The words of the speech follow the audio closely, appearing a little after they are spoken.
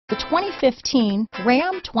The 2015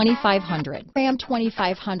 Ram 2500. Ram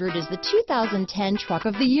 2500 is the 2010 Truck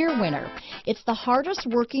of the Year winner. It's the hardest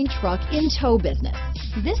working truck in tow business.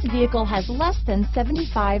 This vehicle has less than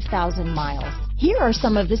 75,000 miles. Here are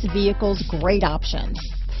some of this vehicle's great options: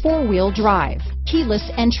 four-wheel drive,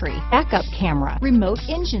 keyless entry, backup camera, remote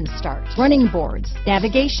engine start, running boards,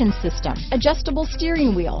 navigation system, adjustable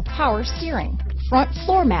steering wheel, power steering, front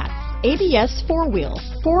floor mats, ABS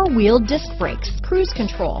four-wheel disc brakes, cruise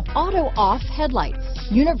control, auto-off headlights,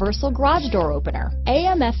 universal garage door opener,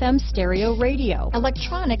 AM/FM stereo radio,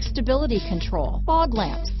 electronic stability control, fog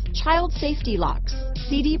lamps, child safety locks,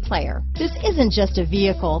 CD player. This isn't just a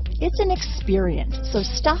vehicle, it's an experience. So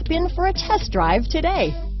stop in for a test drive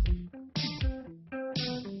today.